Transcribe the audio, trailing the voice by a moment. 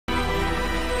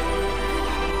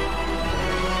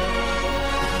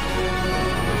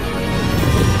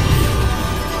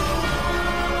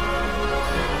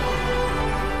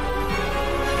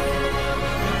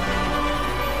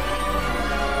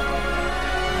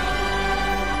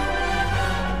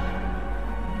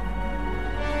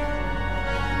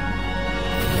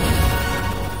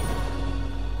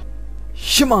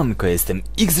Siemanko, jestem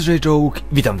XJJoke.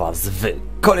 Witam was w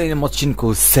kolejnym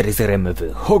odcinku z serii Zagrajmy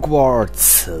w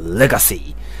Hogwarts Legacy.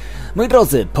 Moi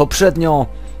drodzy, poprzednio,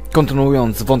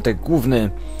 kontynuując wątek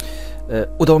główny,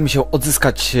 udało mi się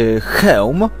odzyskać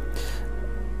hełm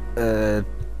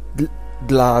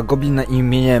dla goblina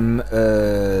imieniem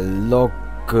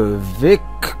Logwyk.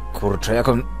 Kurczę, jak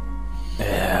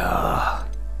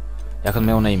on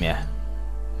miał na imię?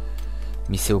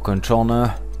 Misje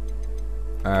ukończone.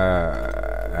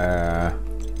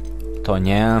 To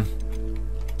nie.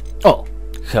 O!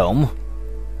 Hełm.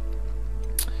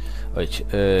 Ojcie,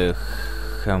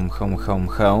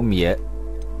 hełm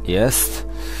jest.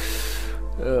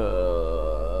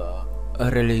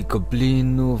 Relej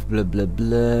goblinów, ble.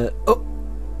 O!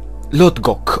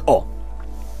 Lodgok, o!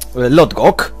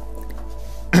 Lodgok.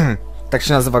 Tak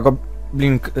się nazywa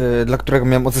goblin, dla którego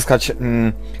miałem odzyskać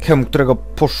hełm, którego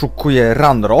poszukuje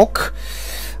Ranrock.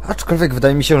 Aczkolwiek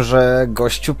wydaje mi się, że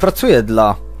gościu pracuje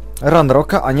dla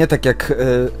Ranrocka, a nie tak jak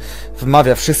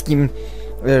wmawia wszystkim,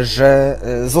 że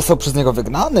został przez niego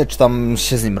wygnany, czy tam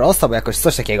się z nim rozstał, jakoś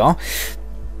coś takiego.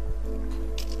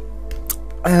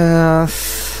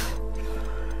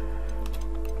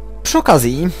 Przy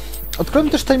okazji odkryłem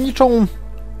też tajemniczą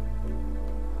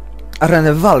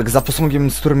arenę walk za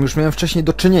posągiem, z którym już miałem wcześniej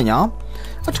do czynienia,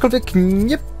 aczkolwiek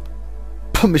nie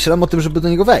pomyślałem o tym, żeby do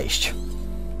niego wejść.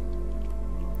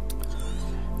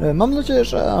 Mam nadzieję,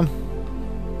 że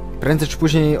prędzej czy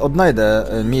później odnajdę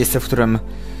miejsce, w którym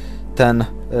ten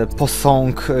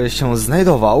posąg się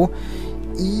znajdował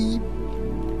i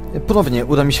ponownie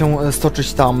uda mi się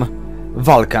stoczyć tam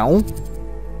walkę.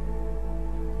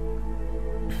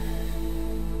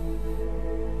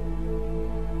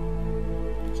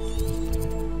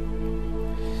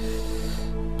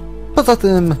 Poza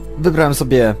tym wybrałem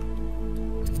sobie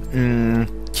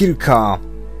kilka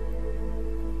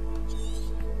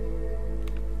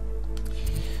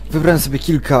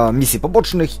misji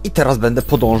pobocznych i teraz będę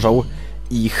podążał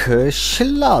ich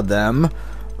śladem.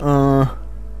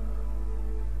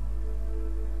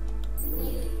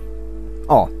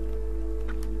 O!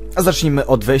 A zacznijmy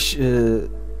od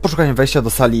poszukania wejścia do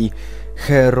sali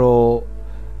Heroliandy,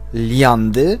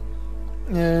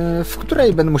 w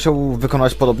której będę musiał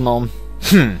wykonać podobno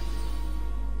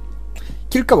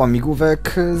kilka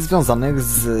łamigłówek związanych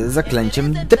z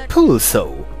zaklęciem Depulso.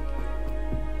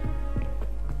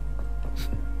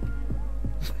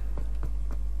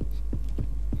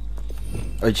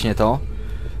 Ojcie, nie to.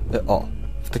 O,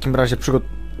 w takim razie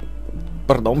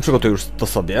przygotuję już to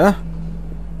sobie.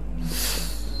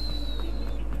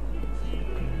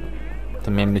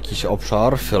 Tam miałem jakiś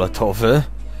obszar fioletowy.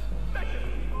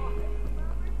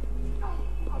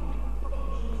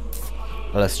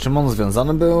 Ale z czym on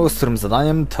związany był, z którym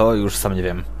zadaniem, to już sam nie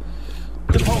wiem.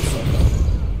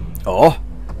 O!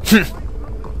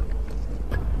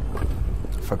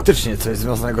 Faktycznie coś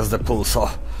związanego z Depulso.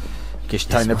 Jakieś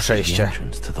tajne przejście. Here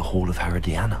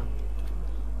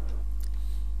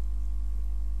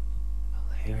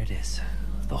it is,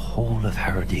 the Hall of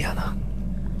Herodiana.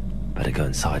 Better go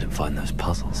inside and find those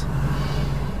puzzles.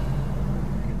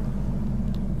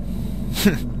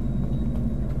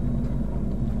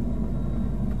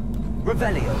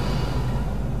 Revelio.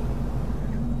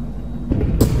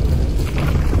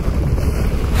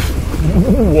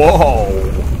 Wow.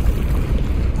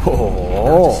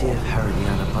 Now to see if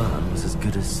Herodiana Byrne was as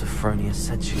good as Sophronia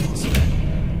said she was.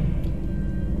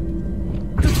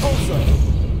 Depulso.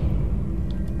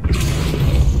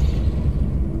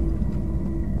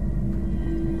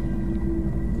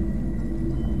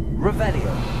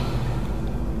 Revelio.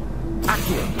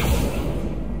 Accio.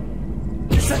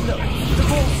 Descendo.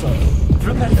 Depulso.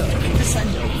 Rependo.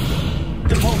 Descendo.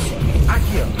 Depulso.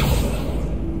 Accio.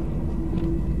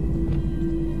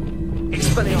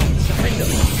 Expelliarmus. Defendo.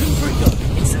 Confringo.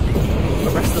 Incendio.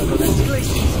 Arresto.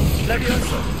 Glacius.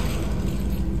 Levioso.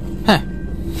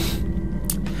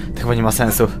 To chyba nie ma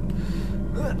sensu.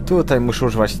 Tutaj muszę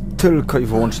używać tylko i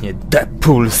wyłącznie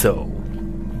Depulso.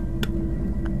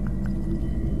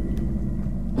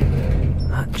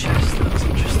 That chest looks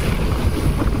interesting.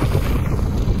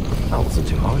 That wasn't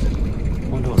too hard.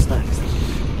 Wonder what's next.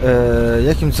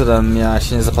 Jakim cudem ja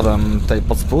się nie zapadłem tutaj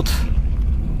pod spód?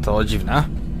 To dziwne.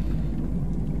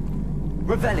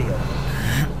 Revelio.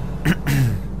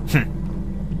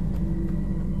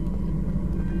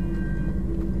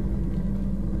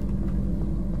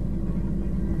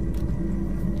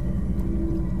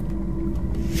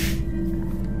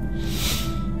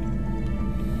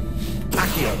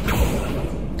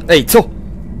 Ej, co?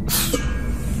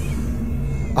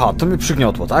 A, to mnie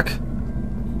przygniotło, tak?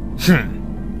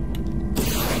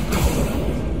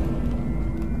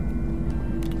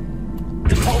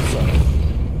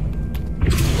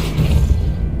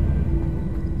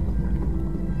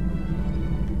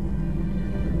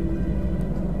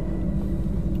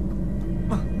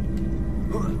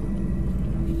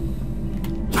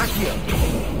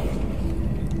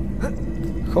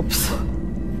 Hops.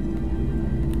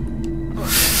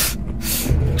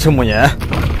 Czemu nie?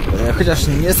 Chociaż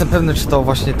nie jestem pewny, czy to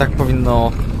właśnie tak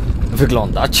powinno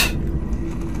wyglądać.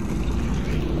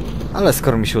 Ale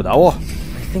skoro mi się udało.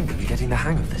 I think I'm getting the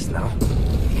hang of this now.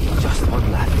 Just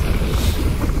one left.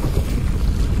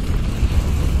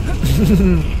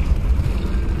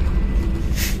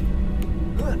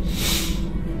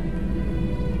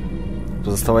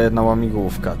 Pozostała jedna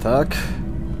łamigłówka, tak?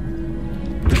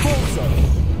 Depulso.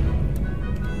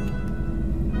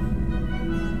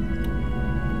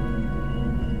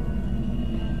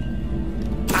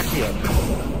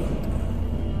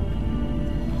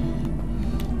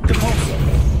 Depulso.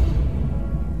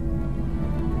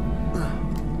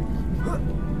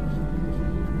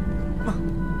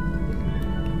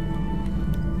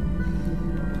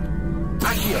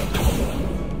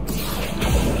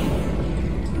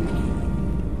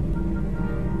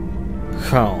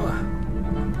 Ha.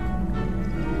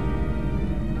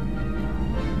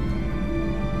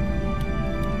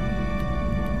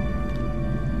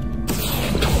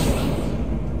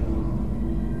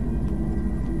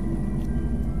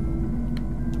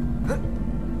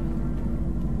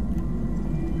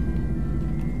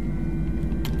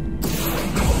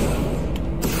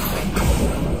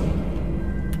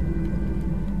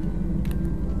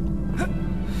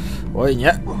 Oj,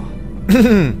 nie.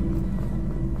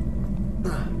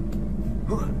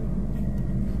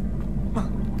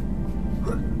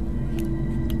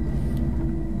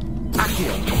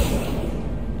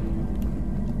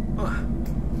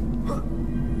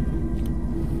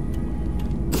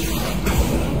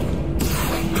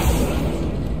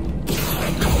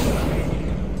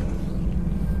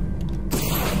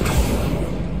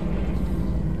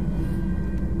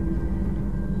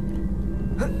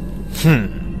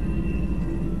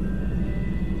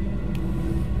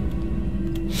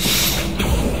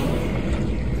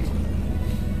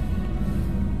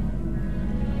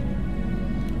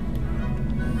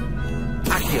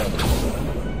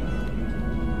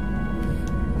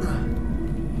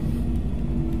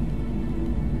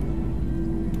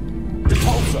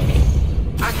 Depulso.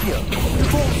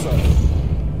 Depulso.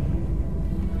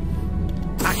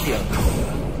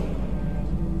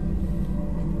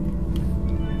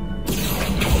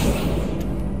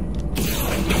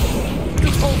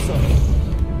 Depulso.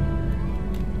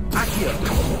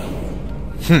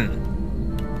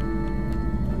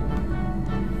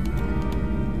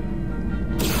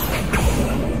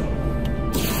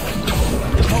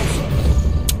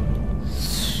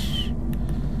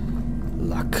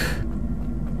 Luck.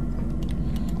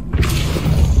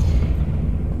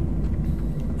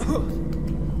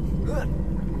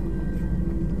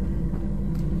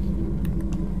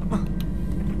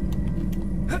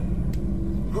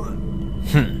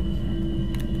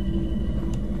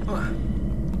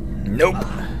 Nope.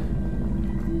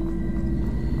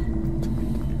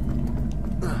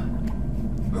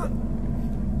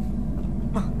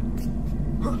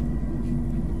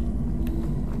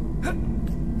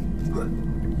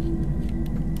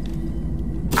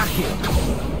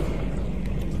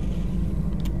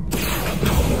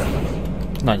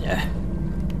 No nie.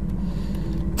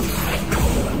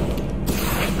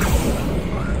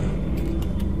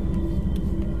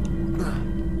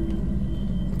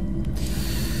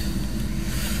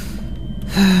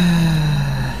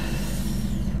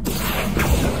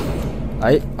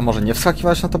 Aj, a może nie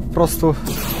wskakiwać na to po prostu?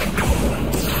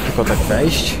 Tylko tak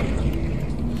wejść?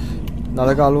 Na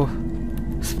legalu?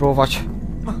 Spróbować?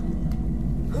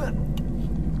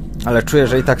 Ale czuję,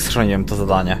 że i tak schrzeniłem to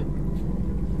zadanie.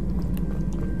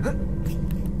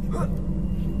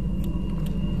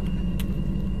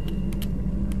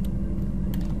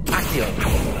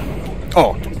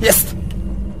 O! Jest!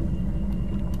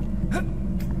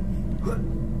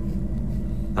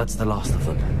 That's the last of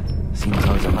them. Seems I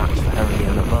was a match for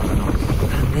Herodiana Byrne.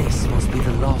 And this must be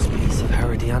the last piece of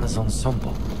Herodiana's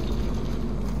ensemble.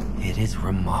 It is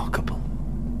remarkable.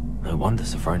 No wonder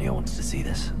Sophronia wants to see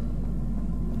this.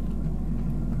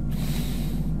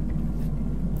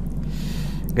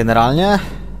 Generalnie...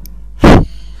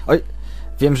 Oj!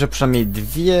 Wiem, że przynajmniej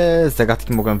dwie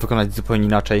zagadki mogłem wykonać zupełnie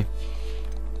inaczej.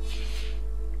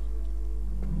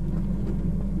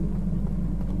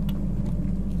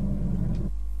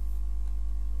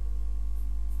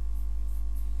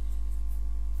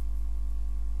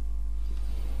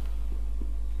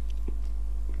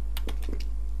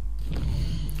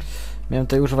 Miałem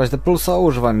tutaj używać Depulso,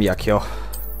 używam Jakio.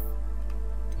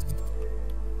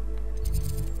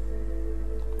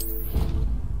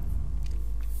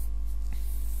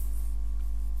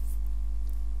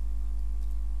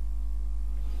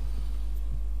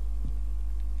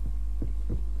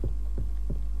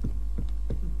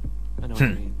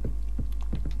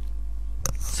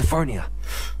 Sophronia,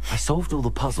 I solved all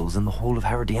the puzzles in the Hall of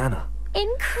Herodiana.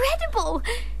 Incredible!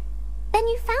 Then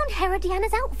you found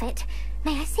Herodiana's outfit.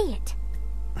 May I see it?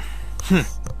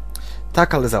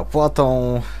 Tak, ale za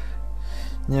opłatą.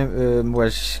 Nie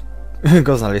mogłeś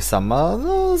go znaleźć sama.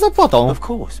 No, za opłatą. Of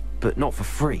course, but not for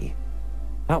free.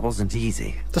 That wasn't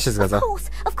easy. To się zgadza.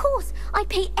 Of course, I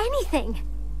pay anything.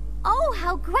 Oh,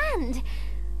 how grand!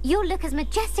 You'll look as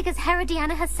majestic as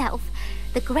Herodiana herself,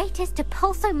 the greatest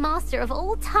Depulso master of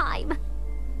all time.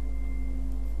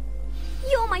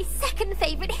 You're my second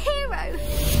favorite hero.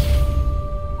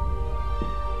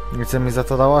 I co mi za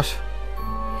to dałaś?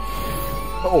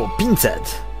 O,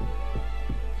 500!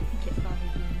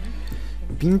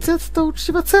 500 to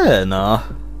uczciwa cena.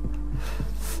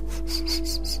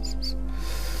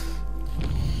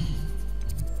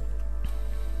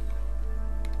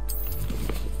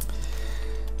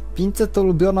 $500 to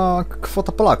ulubiona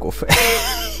kwota Polaków.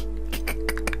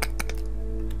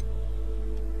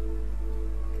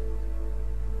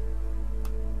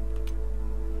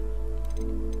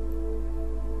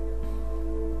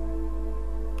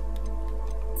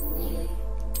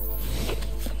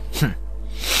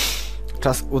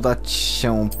 Czas udać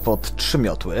się pod 3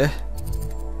 miotły.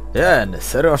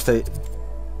 Serio aż tej...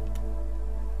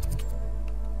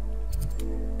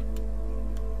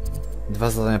 Dwa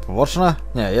zadania poboczne?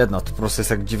 Nie, jedno, to po prostu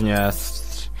jest jak dziwnie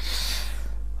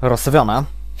rozstawione.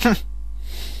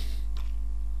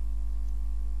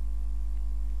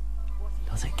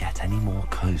 Does it get any more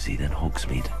cozy than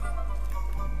Hogsmeade?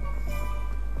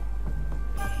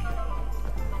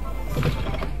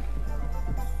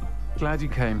 Glad you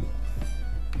came.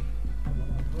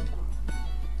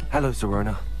 Hello,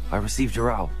 Zorona. I received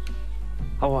your owl.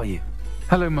 How are you?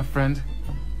 Hello, my friend.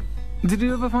 Did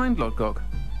you ever find Lodgok?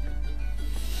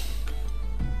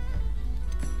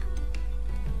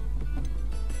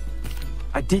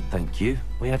 I did, thank you.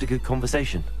 We had a good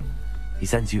conversation. He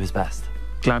sends you his best.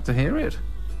 Glad to hear it.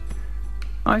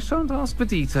 I shan't ask for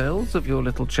details of your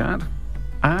little chat,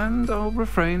 and I'll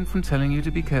refrain from telling you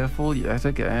to be careful yet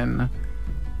again.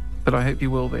 But I hope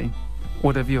you will be,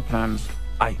 whatever your plans.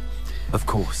 Of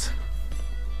course.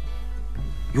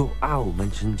 Your owl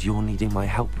mentioned you're needing my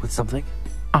help with something?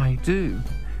 I do.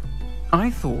 I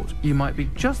thought you might be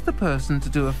just the person to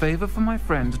do a favour for my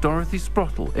friend Dorothy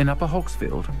Sprottle in Upper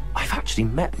Hogsfield. I've actually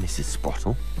met Mrs.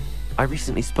 Sprottle. I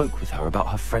recently spoke with her about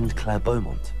her friend Claire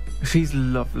Beaumont. She's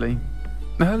lovely.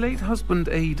 Her late husband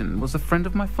Aidan was a friend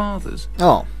of my father's.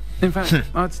 O. In fact,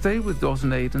 I'd stay with Dot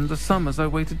and Aidan the summers I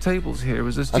waited tables here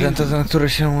as a A student. ten to ten, który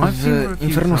się I've seen her a w few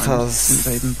Infernusa times since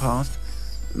Aidan passed,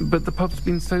 but the pub's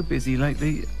been so busy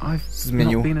lately, I've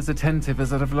zmienił. not been as attentive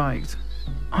as I'd have liked.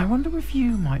 I wonder if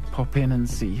you might pop in and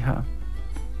see her.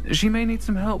 She may need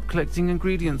some help collecting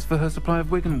ingredients for her supply of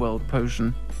Wiggenweld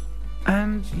potion.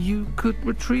 And you could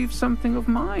retrieve something of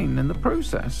mine in the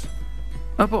process.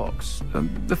 A box,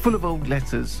 full of old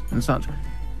letters and such.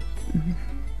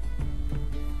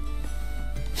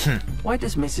 Why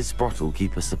does Mrs. Sprottle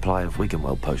keep a supply of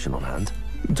Wiggenweld potion on hand?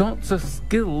 Dot's a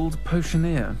skilled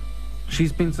potioneer.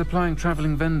 She's been supplying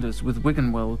travelling vendors with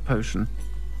Wiggenweld potion.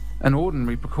 An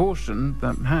ordinary precaution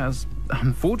that has,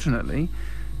 unfortunately,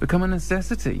 become a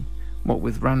necessity, what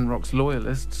with Ranrock's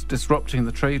loyalists disrupting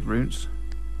the trade routes.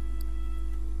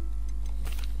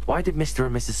 Why did Mr.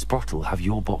 and Mrs. Sprottle have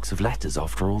your box of letters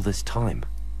after all this time?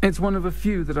 It's one of a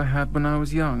few that I had when I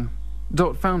was young.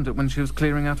 Dot found it when she was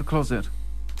clearing out a closet.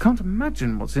 Can't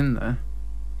imagine what's in there.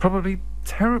 Probably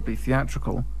terribly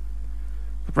theatrical.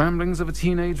 The ramblings of a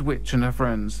teenage witch and her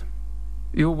friends.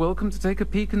 You're welcome to take a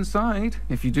peek inside,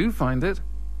 if you do find it.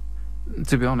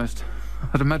 To be honest,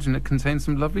 I'd imagine it contains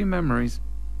some lovely memories.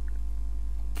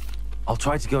 I'll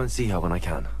try to go and see her when I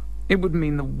can. It would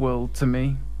mean the world to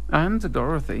me, and to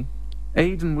Dorothy.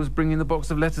 Aidan was bringing the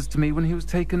box of letters to me when he was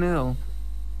taken ill.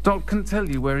 Dot can tell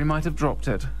you where he might have dropped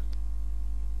it.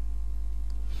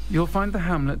 You'll find the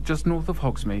hamlet just north of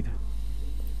Hogsmeade.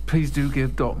 Please do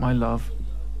give Dot my love.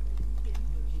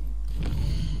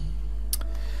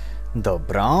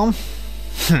 Dobra.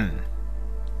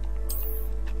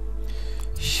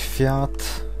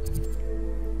 Świat.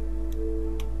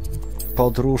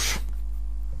 Podróż.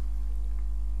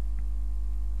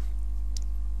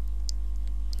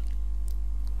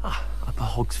 Upper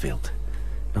Hogsfield.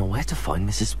 Now where to find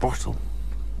Mrs. Sprottle?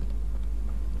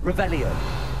 Revelio.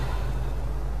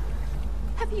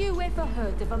 Have you ever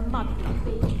heard of a mudblood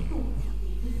being thought to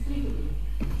be deceiving?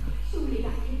 Surely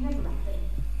that can never happen.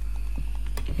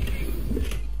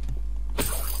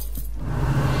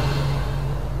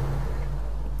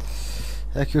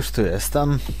 Jak już tu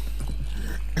jestem.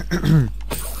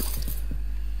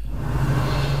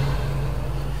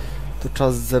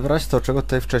 czas zebrać to, czego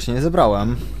tutaj wcześniej nie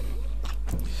zebrałem.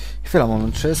 Chwila,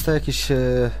 moment, czy jest to jakiś...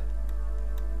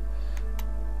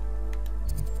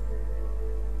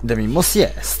 Demimos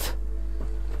jest.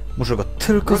 Muszę go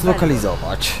tylko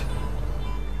zlokalizować.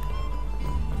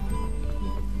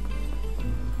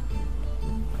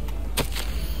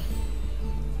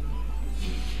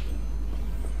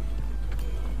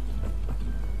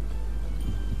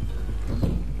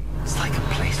 It's like a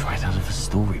place right out of a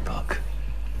storybook.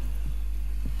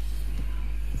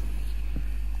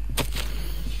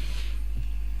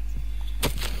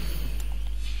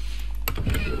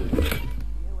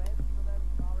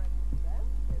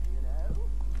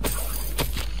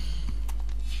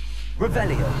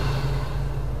 Revelio.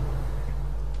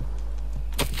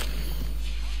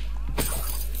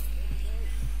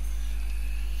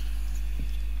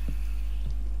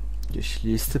 Jakieś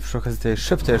listy, przy okazji tej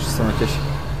szepty jeszcze są jakieś...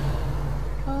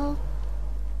 No,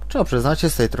 trzeba przyznać,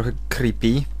 jest tutaj trochę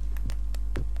creepy.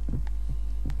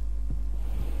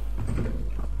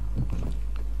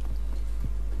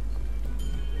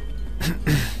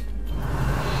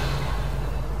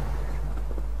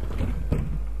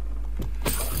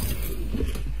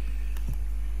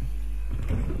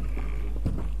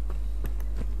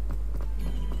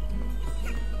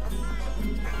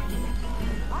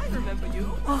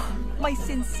 My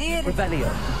sincere Revelio.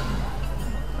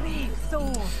 brave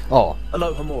soul. O!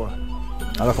 Alohomora.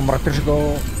 Ale komora pierwszego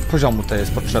poziomu to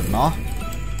jest potrzebna.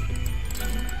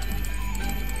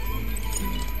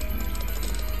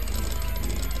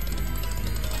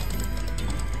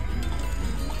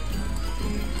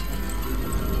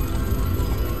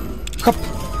 Hop!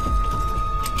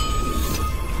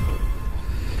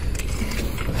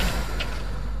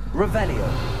 Revelio.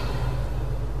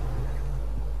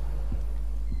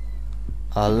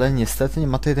 Ale niestety nie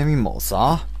ma tej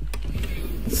Demimosa,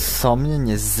 co mnie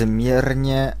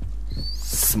niezmiernie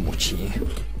smuci.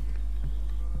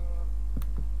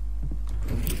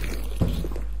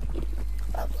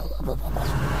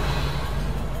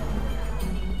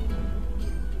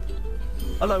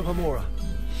 Alohomora.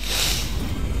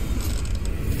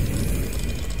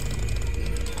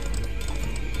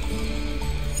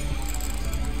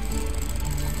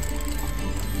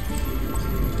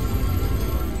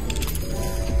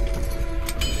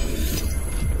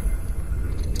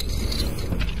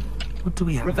 What do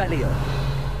we have? Revelio.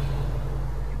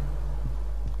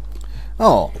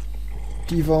 O!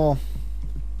 Piwo.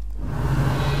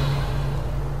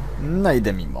 No i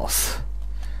Demimos.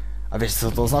 A wiecie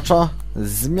co to oznacza?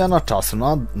 Zmiana czasu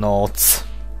na noc.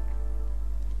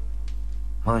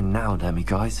 Mine now, Demi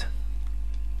guys.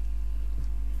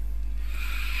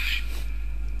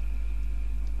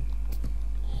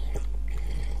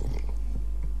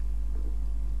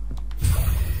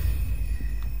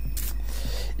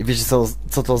 I wiecie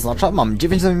co to oznacza? Mam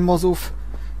 9 Demimosów,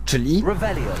 czyli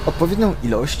Revelio. odpowiednią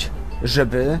ilość,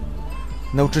 żeby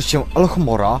nauczyć się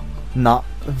Alohomora na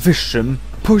wyższym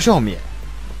poziomie.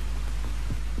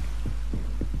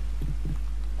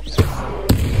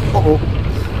 O!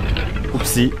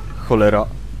 Upsi, cholera.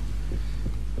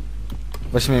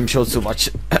 Właśnie miałem się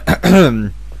odsuwać.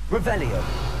 Revelio.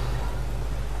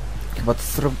 Chyba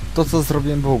to co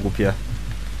zrobiłem było głupie.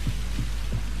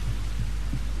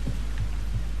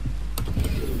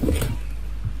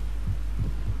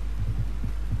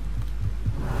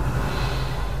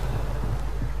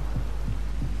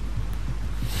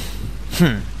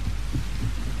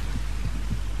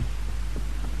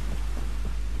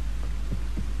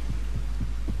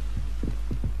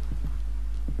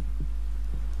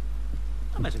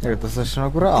 Jak dostać na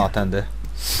górę? A, tędy.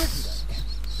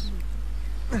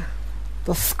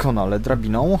 Doskonale,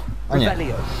 drabiną. A nie.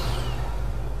 Revelio.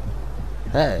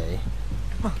 Hej.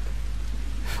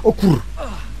 O kur...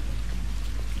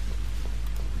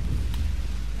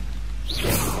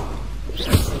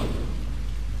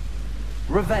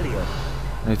 Revelio.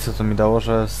 No i co to mi dało,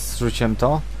 że zrzuciłem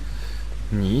to?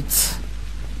 Nic.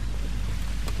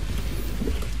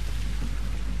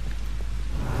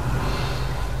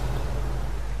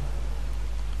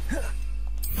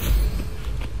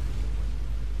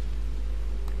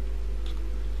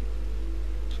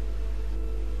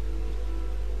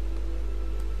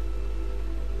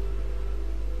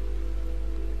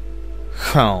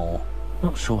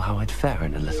 Not sure how I'd fare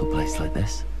in a little place like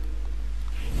this.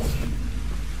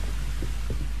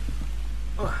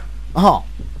 Aha!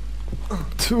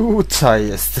 Tutaj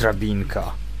jest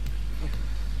drabinka.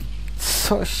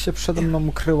 Coś się przede mną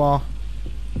ukryła.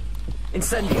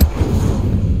 Incendio.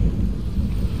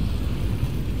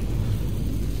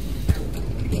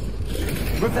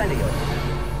 Revelio.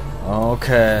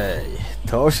 Okej,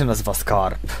 to się nazywa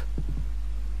skarb.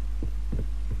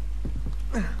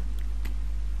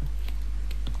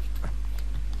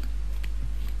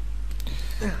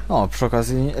 O, przy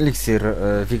okazji eliksir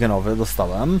wigenowy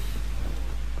dostałem.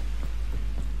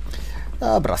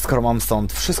 Dobra, skoro mam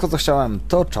stąd wszystko, co chciałem,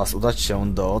 to czas udać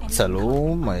się do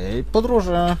celu mojej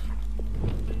podróży.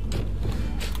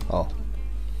 O.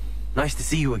 Nice to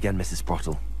see you again, Mrs.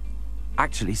 Sprottle.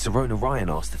 Actually, Sirona Ryan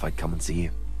asked if I'd come and see you.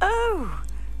 Oh,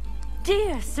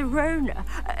 dear Sirona,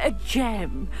 a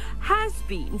gem. Has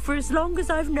been for as long as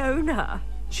I've known her.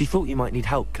 She thought you might need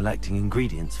help collecting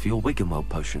ingredients for your Wiggenweld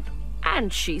potion.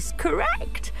 And she's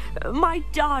correct. My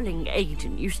darling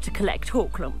Aiden used to collect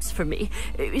hawk lumps for me.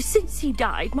 Since he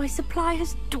died, my supply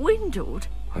has dwindled.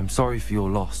 I'm sorry for your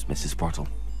loss, Mrs. Sprottle.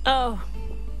 Oh,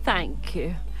 thank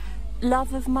you.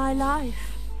 Love of my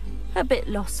life. A bit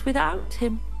lost without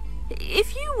him.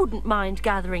 If you wouldn't mind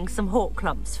gathering some hawk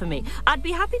lumps for me, I'd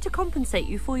be happy to compensate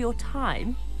you for your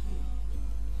time.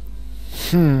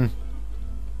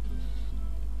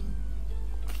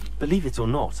 Believe it or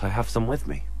not, I have some with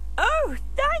me. Oh,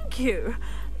 thank you.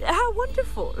 How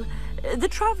wonderful. The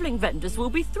travelling vendors will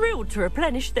be thrilled to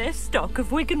replenish their stock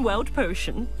of Wiggenweld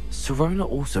potion. Sirona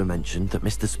also mentioned that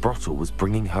Mr. Sprottle was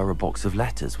bringing her a box of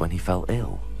letters when he fell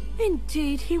ill.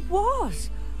 Indeed he was.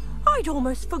 I'd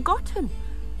almost forgotten.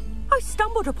 I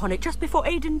stumbled upon it just before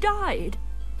Aiden died.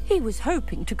 He was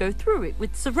hoping to go through it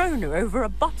with Sirona over a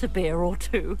butterbeer or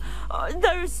two.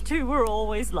 Those two were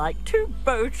always like two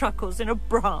bowtruckles in a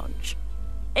branch.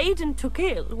 Aiden took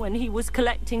ill when he was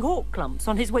collecting hawk lumps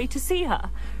on his way to see her.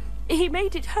 He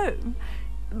made it home,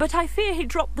 but I fear he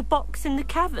dropped the box in the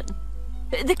cavern.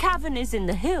 The cavern is in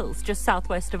the hills just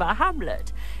southwest of our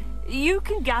hamlet. You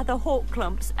can gather hawk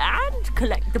lumps and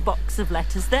collect the box of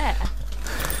letters there.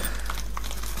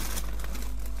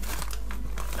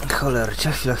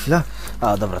 Cholercia, chwila.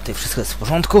 A, dobra, tutaj wszystko jest w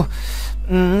porządku.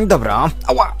 Dobra.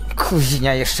 Ała!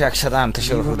 Kuźnia, jeszcze jak siadałem, to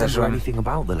się uderzyłem. Anything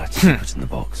about the letters you put in the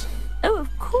box? Oh, of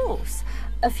course.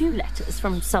 A few letters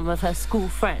from some of her school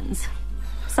friends.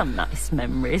 Some nice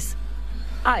memories.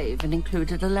 I even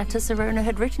included a letter Sirona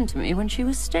had written to me when she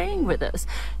was staying with us.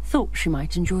 Thought she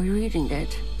might enjoy reading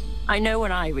it. I know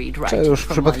when I read writing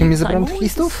from my youth, I'm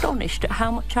always astonished at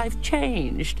how much I've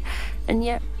changed, and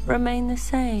yet remain the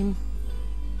same.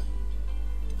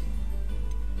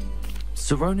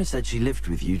 Sirona said she lived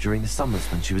with you during the summers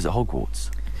when she was at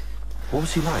Hogwarts. What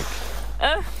was she like?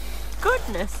 Oh,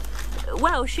 goodness.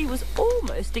 Well, she was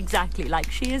almost exactly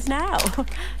like she is now.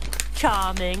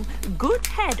 Charming, good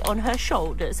head on her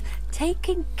shoulders,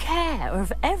 taking care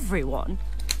of everyone.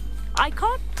 I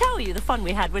can't tell you the fun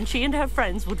we had when she and her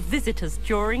friends would visit us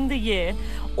during the year,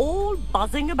 all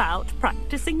buzzing about,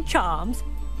 practicing charms.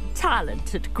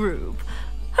 Talented group.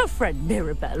 Her friend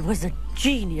Mirabelle was a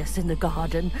genius in the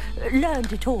garden.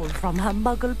 Learned it all from her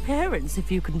muggle parents, if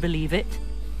you can believe it.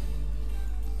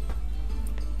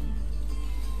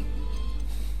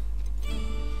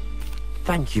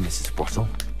 Thank you, Mrs. Sprottle.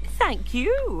 Thank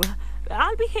you.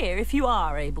 I'll be here if you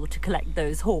are able to collect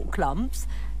those hawk lumps.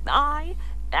 I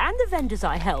and the vendors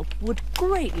I help would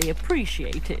greatly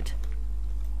appreciate it.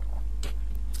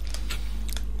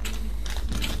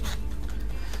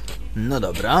 No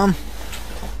dobra.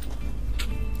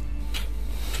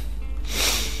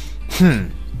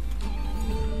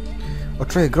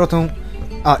 Odczuję grotę,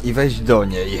 a i wejść do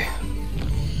niej.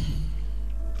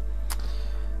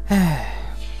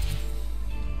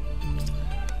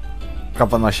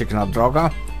 Kawanosik na droga.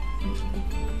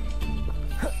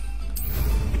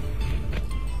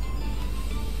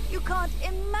 You can't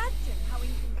imagine how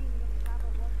inconvenient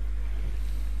travel was.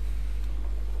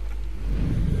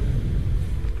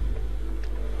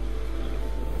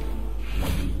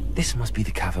 This must be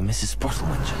the cavern Mrs. Sprottle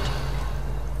mentioned.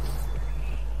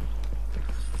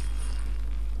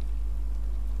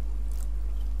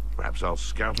 Perhaps I'll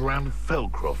scout around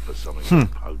Felcroft for something to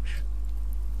poach.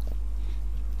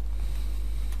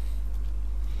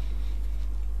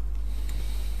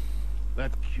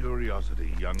 That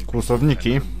curiosity young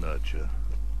Kłusowniki. people nurture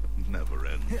never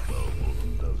ends well for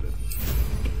them, does it?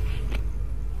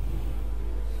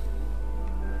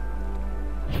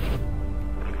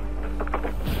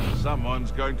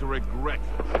 Someone's going to regret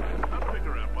this. I'll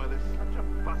figure out why there's such a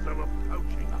fuss over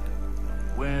poaching.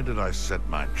 Where did I set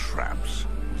my traps?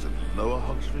 Was it Lower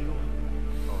Hogsfield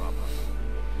or Upper?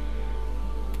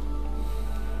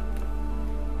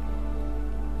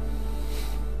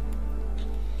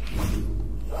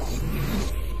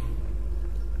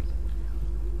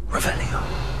 Revelio.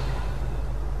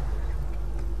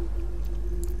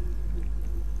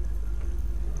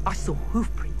 I saw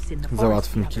hoof prints in the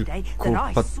forest Załatwmy the other day kilku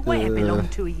that I swear belong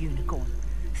to a unicorn.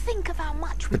 Think of how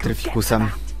much we could get for Petryfikusem.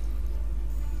 that.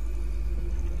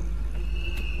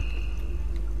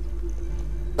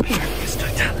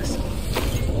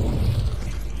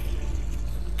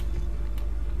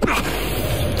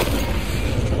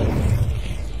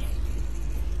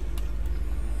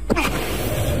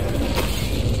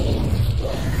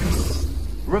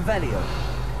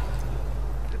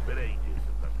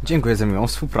 Dziękuję za miłą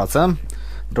współpracę,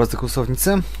 drodzy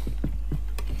kłusownicy.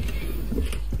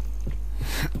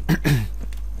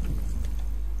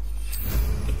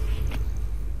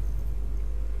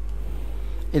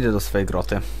 Idę do swojej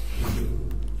groty.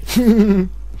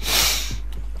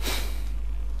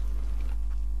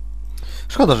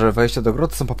 Szkoda, że wejście do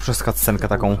groty są poprzez cutscenkę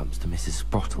taką.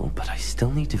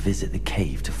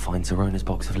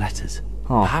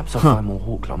 Perhaps I'll find more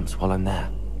hawk lumps while I'm there.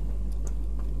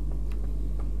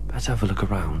 Better have a look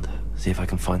around, see if I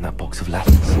can find that box of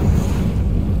letters.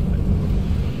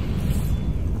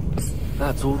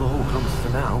 That's all the hawk lumps for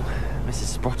now.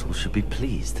 Mrs. Sprottle should be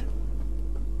pleased.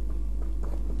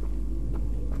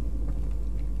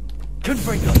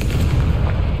 Confringo!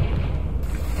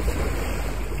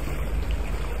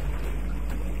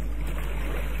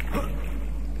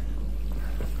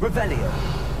 Revelio!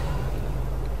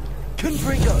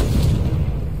 Confringo!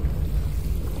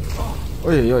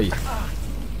 Ojej, oj.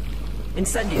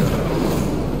 Incendio!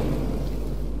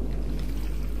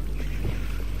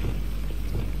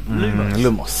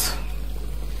 Lumos.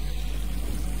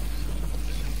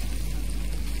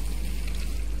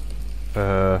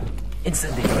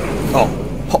 Incendio! O,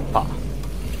 hopa.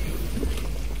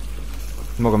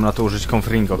 Mogłem na to użyć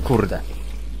Confringo, kurde.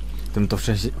 Gdybym to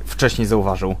wcześniej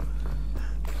zauważył.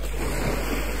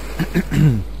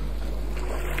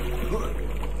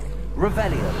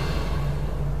 Revelio!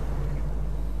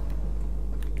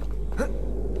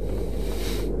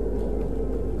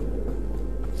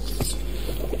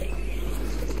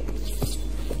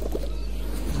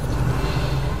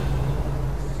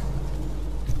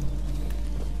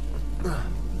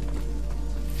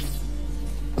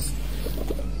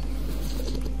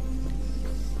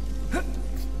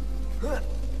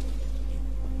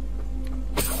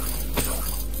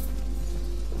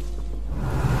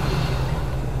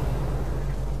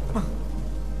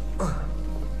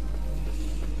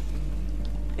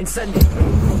 Incendio!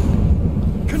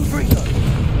 Confringo!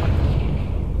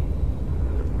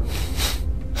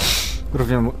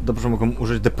 Równie dobrze mogą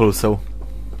użyć Depulso.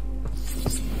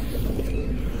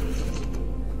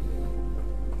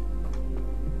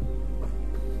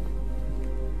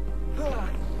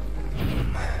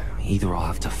 Either I'll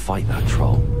have to fight that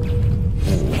troll,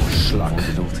 or Szlak. hold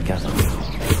it all together.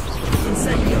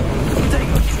 Incendio!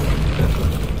 Dego!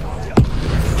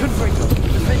 Confringo!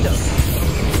 Defendo!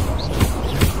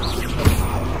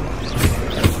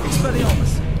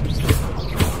 Expelliarmus!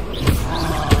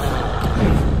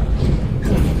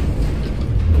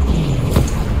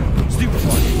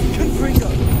 Stupefy! Confringo!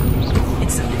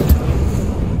 Incendio!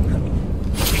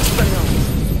 Expelliarmus!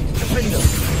 Defendo!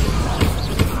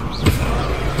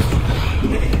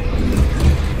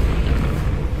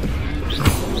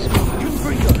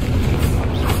 Confringo!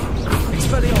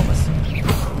 Expelliarmus!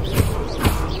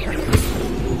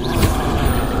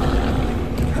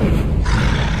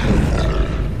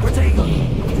 Protego!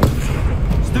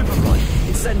 Stupefy!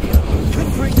 Incendio!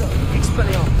 Confringo!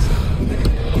 Expelliarmus!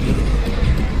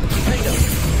 Defendo!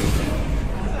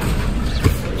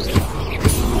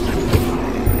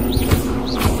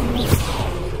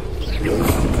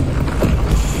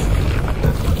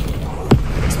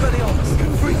 Expelliarmus!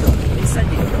 Confringo!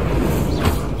 Incendio!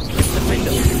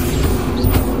 Defendo!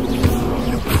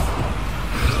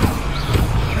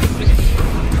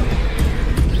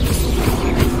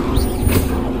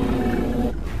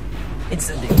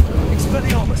 Incendio!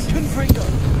 Expelliarmus! Confringo!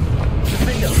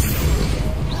 Defendo!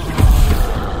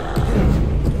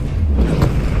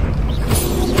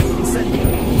 Incendio!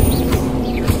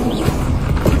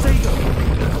 Protego!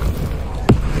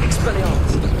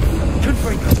 Expelliarmus!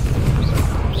 Confringo!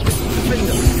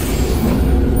 Defendo!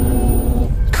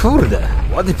 Kurde,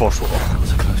 ładnie poszło. That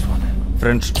was a close one.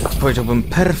 Wręcz powiedziałbym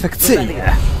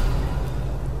perfekcyjnie.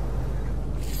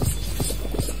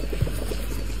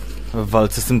 W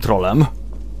walce z tym trolem.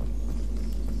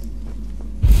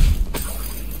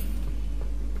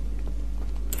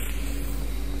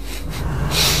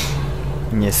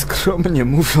 Nieskromnie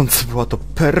mówiąc, była to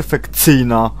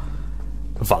perfekcyjna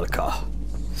walka.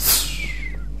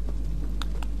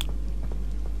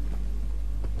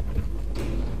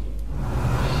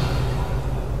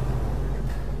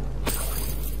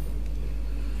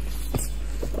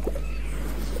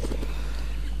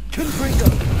 Confringo!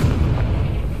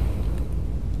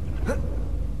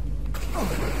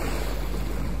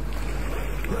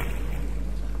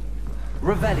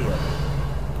 Revelio!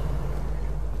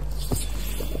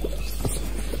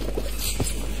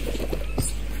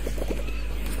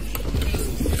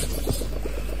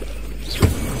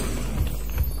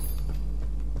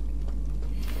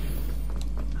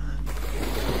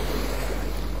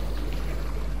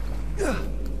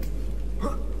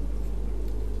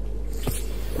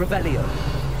 Revelio.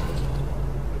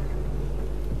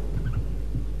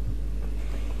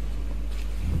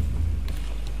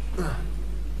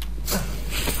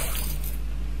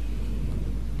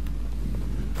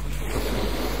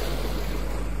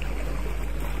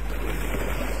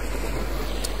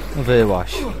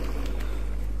 Wyłaś.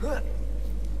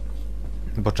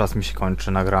 Bo czas mi się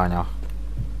kończy nagrania.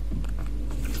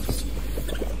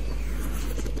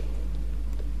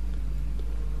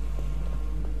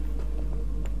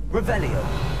 Revelio.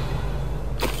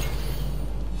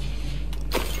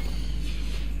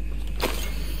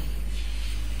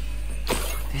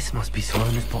 This must be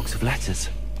Solomon's box of letters.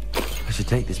 I should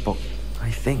take this box.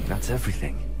 I think that's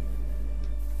everything.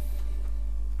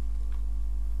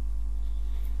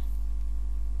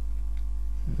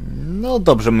 No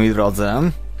dobrze, moi drodzy.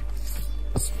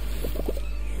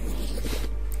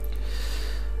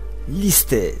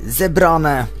 Listy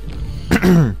zebrane.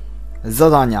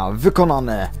 Zadania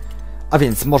wykonane. A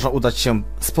więc można udać się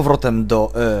z powrotem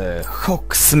do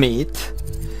Hogsmeade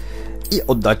i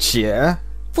oddać je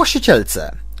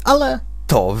właścicielce. Ale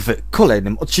to w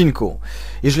kolejnym odcinku.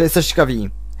 Jeżeli jesteście ciekawi,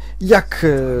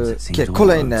 jakie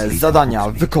kolejne zadania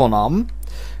wykonam,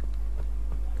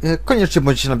 koniecznie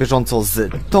bądźcie na bieżąco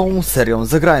z tą serią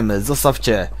Zagrajmy.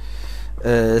 Zostawcie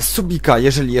subika,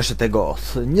 jeżeli jeszcze tego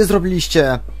nie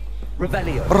zrobiliście,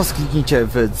 oraz kliknijcie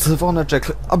w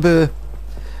dzwoneczek, aby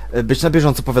być na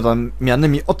bieżąco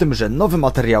powiadamianymi o tym, że nowy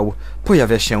materiał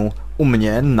pojawia się u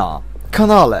mnie na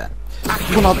kanale.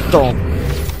 Ponadto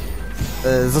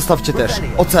zostawcie też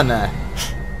ocenę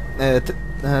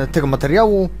tego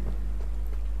materiału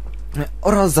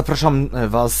oraz zapraszam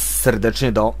was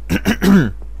serdecznie do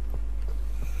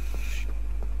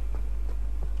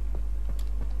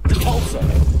Depulso.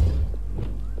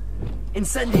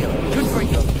 Incendio.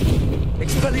 Confringo.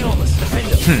 Expelliarmus.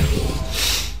 Defender.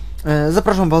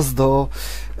 Zapraszam was do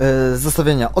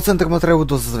zostawienia ocen tego materiału,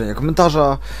 do zostawienia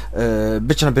komentarza,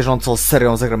 bycia na bieżąco z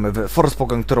serią Zagramy w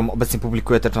Forspoken, którą obecnie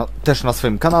publikuję też na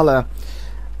swoim kanale,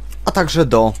 a także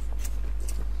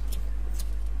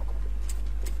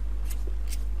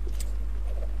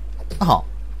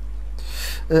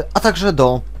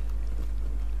do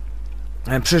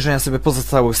przejrzenia sobie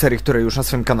pozostałych serii, które już na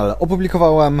swoim kanale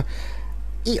opublikowałem.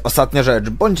 I ostatnia rzecz,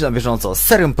 bądźcie na bieżąco z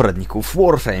serią poradników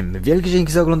Warframe. Wielkie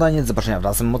dzięki za oglądanie, do zobaczenia w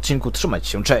następnym odcinku, trzymajcie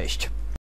się, cześć!